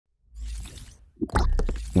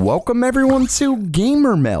Welcome everyone to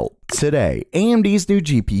Gamer Melt. Today, AMD's new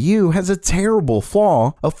GPU has a terrible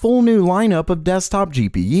flaw, a full new lineup of desktop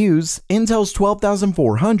GPUs, Intel's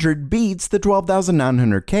 12400 beats the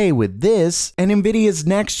 12900K with this, and Nvidia's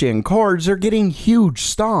next-gen cards are getting huge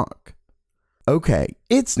stock. Okay,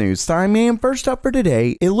 it's news time, and first up for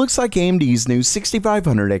today, it looks like AMD's new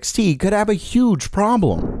 6500 XT could have a huge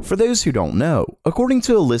problem. For those who don't know, according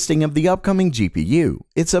to a listing of the upcoming GPU,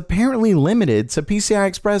 it's apparently limited to PCI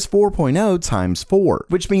Express 4.0 x 4,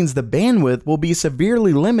 which means the bandwidth will be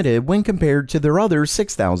severely limited when compared to their other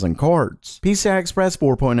 6000 cards. PCI Express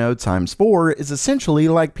 4.0 x 4 is essentially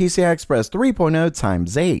like PCI Express 3.0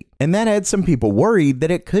 x 8, and that had some people worried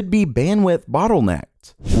that it could be bandwidth bottlenecked.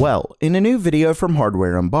 Well, in a new video from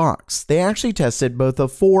Hardware Unboxed, they actually tested both a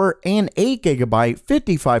 4 and 8GB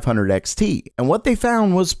 5500 XT, and what they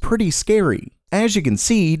found was pretty scary. As you can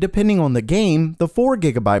see, depending on the game, the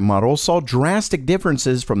 4GB model saw drastic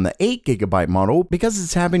differences from the 8GB model because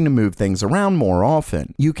it's having to move things around more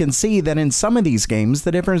often. You can see that in some of these games,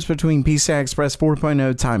 the difference between PCI Express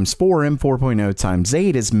 4.0 x 4 and 4.0 x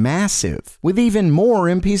 8 is massive, with even more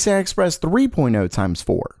in PCI Express 3.0 x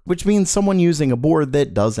 4, which means someone using a board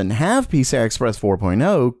that doesn't have PCI Express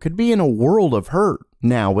 4.0 could be in a world of hurt.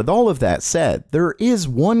 Now, with all of that said, there is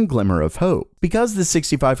one glimmer of hope. Because the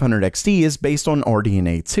 6500 XT is based on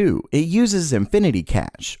RDNA 2, it uses Infinity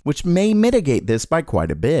Cache, which may mitigate this by quite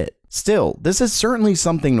a bit. Still, this is certainly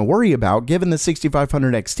something to worry about given the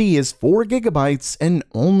 6500 XT is 4GB and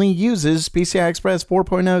only uses PCI Express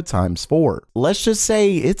 4.0 x 4. Let's just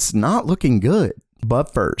say it's not looking good.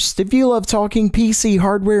 But first, if you love talking PC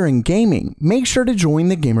hardware and gaming, make sure to join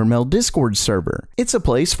the GamerMeld Discord server. It's a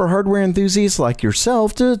place for hardware enthusiasts like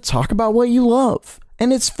yourself to talk about what you love.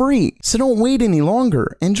 And it's free, so don't wait any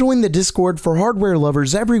longer and join the Discord for hardware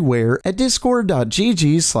lovers everywhere at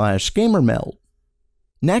discord.gg/gamermeld.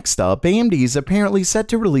 Next up, AMD is apparently set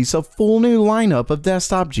to release a full new lineup of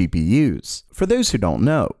desktop GPUs. For those who don't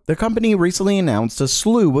know, the company recently announced a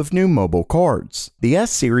slew of new mobile cards. The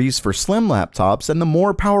S series for slim laptops and the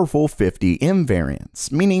more powerful 50M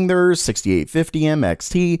variants, meaning there are 6850M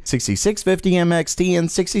XT, 6650M XT, and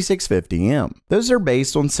 6650M. Those are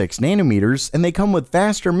based on 6nm and they come with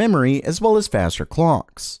faster memory as well as faster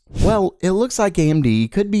clocks. Well, it looks like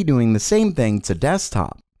AMD could be doing the same thing to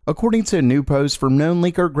desktop. According to a new post from known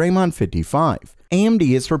leaker Greymon55, AMD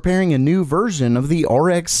is preparing a new version of the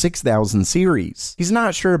RX 6000 series. He's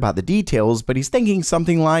not sure about the details, but he's thinking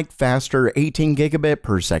something like faster 18GB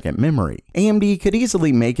per second memory. AMD could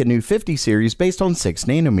easily make a new 50 series based on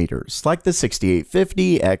 6nm, like the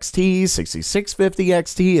 6850 XT, 6650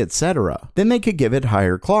 XT, etc. Then they could give it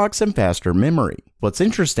higher clocks and faster memory. What's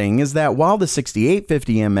interesting is that while the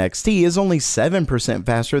 6850M XT is only 7%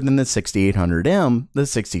 faster than the 6800M, the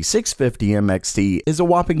 6650M XT is a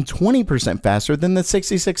whopping 20% faster than the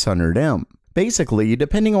 6600M. Basically,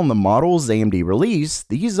 depending on the models AMD release,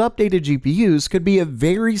 these updated GPUs could be a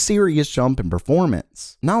very serious jump in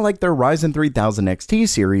performance, not like their Ryzen 3000 XT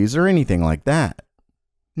series or anything like that.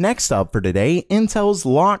 Next up for today, Intel's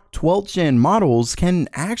locked 12th gen models can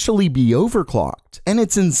actually be overclocked, and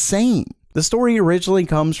it's insane. The story originally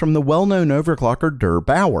comes from the well-known overclocker Der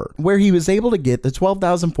Bauer, where he was able to get the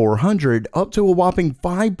 12400 up to a whopping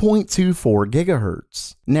 5.24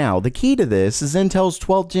 GHz. Now, the key to this is Intel's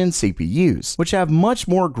 12th gen CPUs, which have much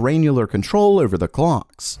more granular control over the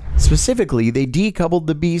clocks. Specifically, they decoupled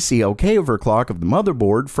the BCLK overclock of the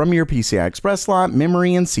motherboard from your PCI Express slot,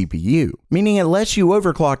 memory, and CPU, meaning it lets you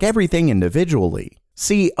overclock everything individually.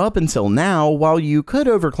 See, up until now, while you could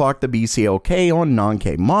overclock the BCLK on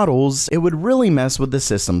non-K models, it would really mess with the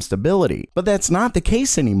system stability, but that's not the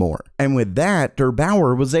case anymore. And with that, Der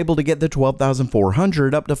Bauer was able to get the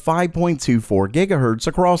 12400 up to 5.24 GHz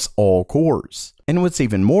across all cores. And what's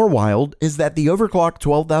even more wild is that the overclocked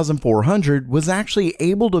 12400 was actually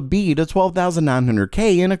able to beat a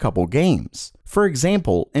 12900K in a couple games. For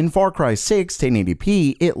example, in Far Cry 6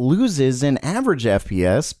 1080p, it loses in average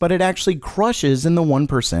FPS, but it actually crushes in the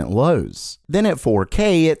 1% lows. Then at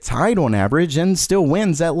 4K, it tied on average and still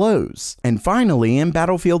wins at lows. And finally, in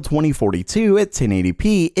Battlefield 2042 at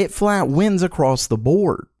 1080p, it flat wins across the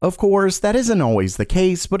board. Of course, that isn't always the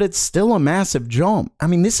case, but it's still a massive jump. I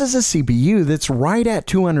mean, this is a CPU that's right at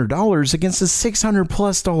 $200 against a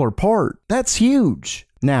 $600+ part. That's huge.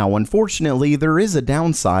 Now, unfortunately, there is a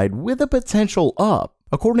downside with a potential up.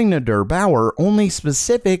 According to Der Bauer, only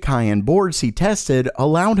specific high-end boards he tested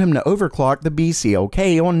allowed him to overclock the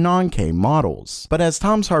BCLK on non-K models. But as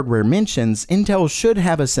Tom's Hardware mentions, Intel should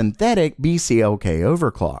have a synthetic BCLK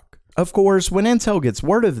overclock. Of course, when Intel gets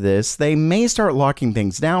word of this, they may start locking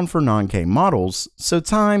things down for non-K models, so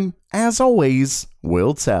time, as always,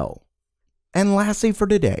 will tell. And lastly for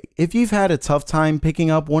today, if you've had a tough time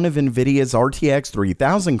picking up one of Nvidia's RTX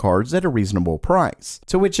 3000 cards at a reasonable price,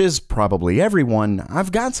 to which is probably everyone,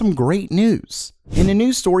 I've got some great news. In a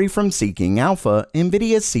new story from Seeking Alpha,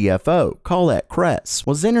 Nvidia's CFO, Colette Kress,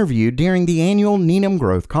 was interviewed during the annual Needham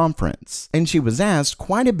Growth Conference, and she was asked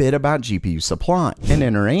quite a bit about GPU supply. And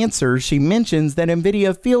in her answer, she mentions that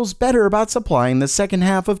Nvidia feels better about supply in the second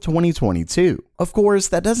half of 2022. Of course,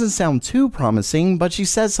 that doesn't sound too promising, but she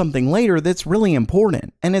says something later that's really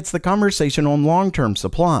important, and it's the conversation on long-term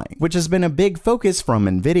supply, which has been a big focus from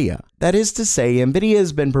Nvidia. That is to say, Nvidia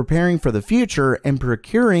has been preparing for the future and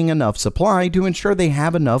procuring enough supply to ensure they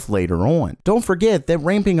have enough later on. Don't forget that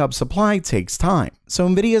ramping up supply takes time, so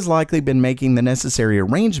Nvidia has likely been making the necessary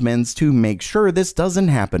arrangements to make sure this doesn't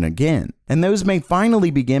happen again, and those may finally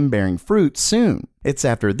begin bearing fruit soon. It's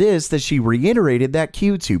after this that she reiterated that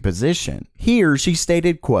Q2 position. Here she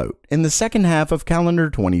stated, quote, "In the second half of calendar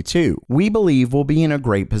 22, we believe we'll be in a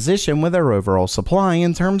great position with our overall supply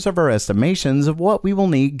in terms of our estimations of what we will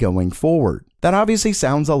need going forward." That obviously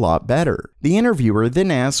sounds a lot better. The interviewer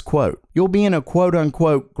then asked, quote, "You'll be in a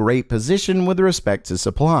quote-unquote great position with respect to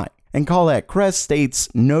supply." And Colette Kress states,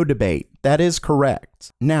 "No debate. That is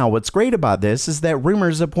correct." Now, what's great about this is that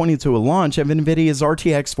rumors have pointed to a launch of Nvidia's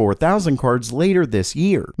RTX 4000 cards later this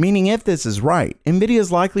year, meaning if this is right, Nvidia is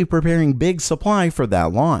likely preparing big supply for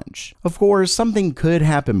that launch. Of course, something could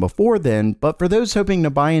happen before then, but for those hoping to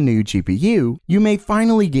buy a new GPU, you may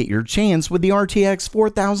finally get your chance with the RTX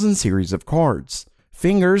 4000 series of cards.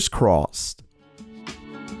 Fingers crossed.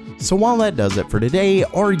 So while that does it for today,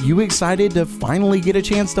 are you excited to finally get a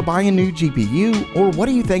chance to buy a new GPU? Or what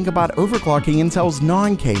do you think about overclocking Intel's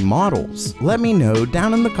non-K models? Let me know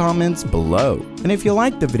down in the comments below. And if you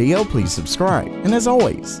liked the video, please subscribe. And as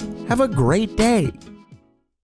always, have a great day.